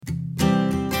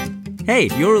Hey,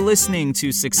 you're listening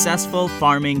to Successful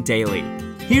Farming Daily.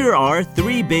 Here are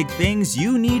 3 big things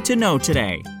you need to know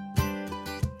today.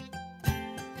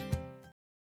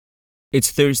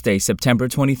 It's Thursday, September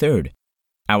 23rd.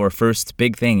 Our first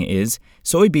big thing is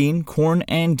soybean, corn,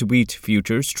 and wheat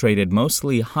futures traded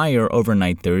mostly higher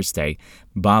overnight Thursday.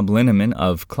 Bob Linneman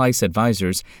of Kleiss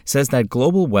Advisors says that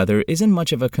global weather isn't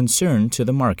much of a concern to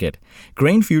the market.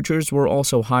 Grain futures were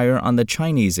also higher on the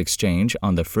Chinese exchange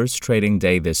on the first trading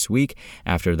day this week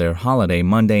after their holiday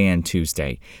Monday and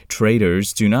Tuesday.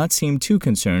 Traders do not seem too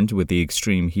concerned with the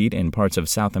extreme heat in parts of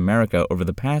South America over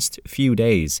the past few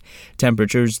days.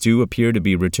 Temperatures do appear to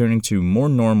be returning to more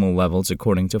normal levels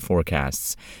according to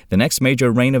forecasts. The next major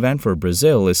rain event for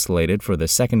Brazil is slated for the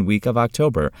second week of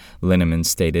October, Linneman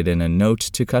stated in a note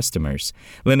to customers.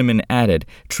 Linneman added,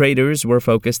 traders were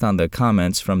focused on the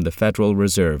comments from the Federal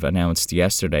Reserve announced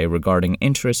yesterday regarding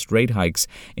interest rate hikes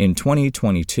in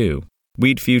 2022.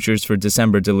 Wheat futures for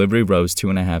December delivery rose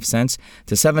 2.5 cents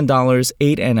to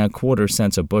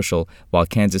 $7.0825 a bushel, while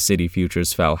Kansas City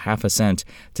futures fell 0.5 cent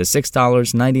to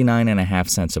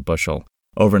 $6.99 a bushel.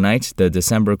 Overnight, the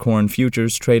December corn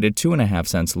futures traded 2.5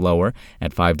 cents lower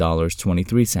at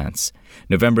 $5.23.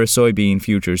 November soybean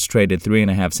futures traded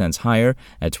 3.5 cents higher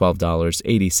at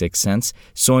 $12.86.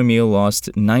 Soy meal lost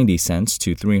 90 cents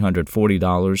to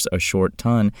 $340 a short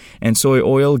ton, and soy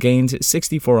oil gained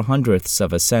 0.64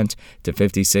 of a cent to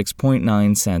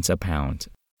 56.9 cents a pound.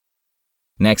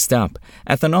 Next up,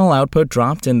 ethanol output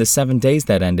dropped in the 7 days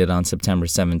that ended on September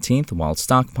 17th, while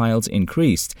stockpiles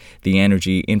increased, the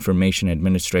Energy Information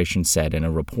Administration said in a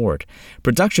report.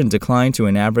 Production declined to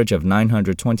an average of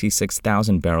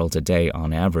 926,000 barrels a day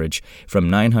on average, from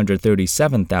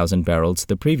 937,000 barrels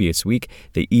the previous week,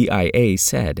 the EIA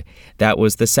said. That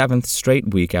was the 7th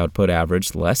straight week output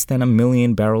averaged less than 1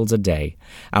 million barrels a day.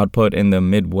 Output in the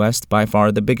Midwest, by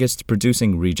far the biggest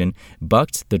producing region,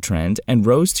 bucked the trend and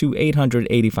rose to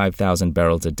 885,000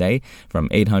 barrels a day from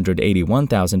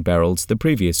 881,000 barrels the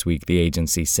previous week, the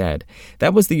agency said.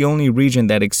 That was the only region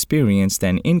that experienced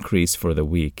an increase for the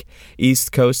week.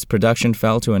 East Coast production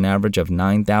fell to an average of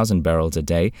 9,000 barrels a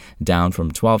day, down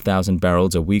from 12,000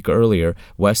 barrels a week earlier.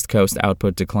 West Coast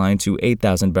output declined to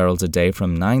 8,000 barrels a day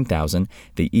from 9,000,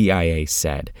 the EIA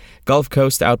said. Gulf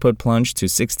Coast output plunged to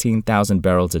 16,000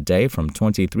 barrels a day from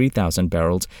 23,000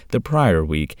 barrels the prior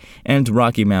week, and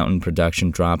Rocky Mountain production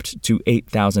dropped to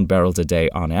 8,000 barrels a day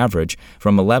on average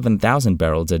from 11,000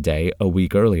 barrels a day a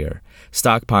week earlier.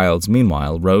 Stockpiles,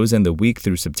 meanwhile, rose in the week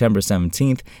through September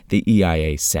 17th, the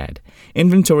EIA said.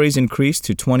 Inventories increased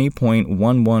to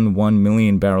 20.111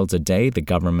 million barrels a day, the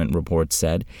government report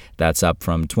said. That's up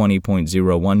from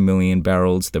 20.01 million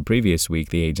barrels the previous week,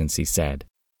 the agency said.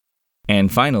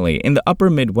 And finally, in the upper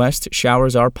Midwest,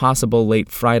 showers are possible late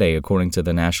Friday, according to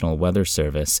the National Weather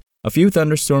Service. A few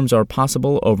thunderstorms are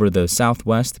possible over the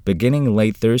southwest beginning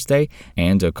late Thursday,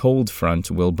 and a cold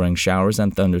front will bring showers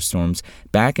and thunderstorms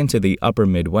back into the upper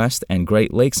Midwest and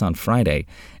Great Lakes on Friday.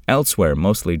 Elsewhere,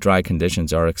 mostly dry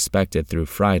conditions are expected through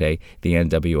Friday, the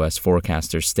NWS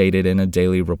forecaster stated in a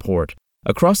daily report.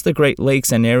 Across the Great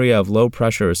Lakes, an area of low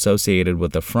pressure associated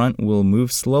with the front will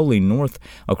move slowly north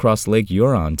across Lake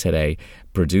Huron today,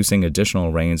 producing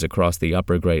additional rains across the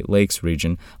upper Great Lakes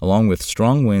region, along with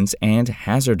strong winds and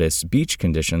hazardous beach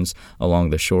conditions along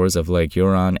the shores of Lake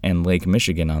Huron and Lake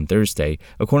Michigan on Thursday,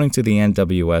 according to the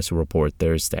NWS report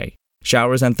Thursday.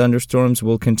 Showers and thunderstorms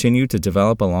will continue to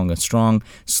develop along a strong,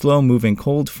 slow-moving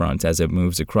cold front as it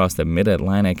moves across the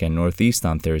mid-Atlantic and northeast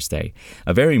on Thursday.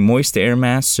 A very moist air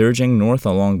mass surging north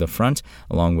along the front,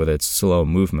 along with its slow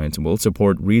movement, will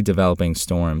support redeveloping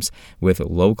storms, with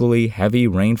locally heavy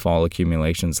rainfall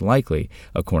accumulations likely,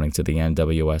 according to the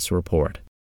NWS report.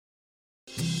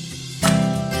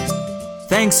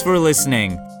 Thanks for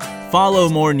listening. Follow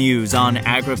more news on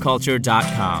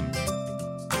agriculture.com.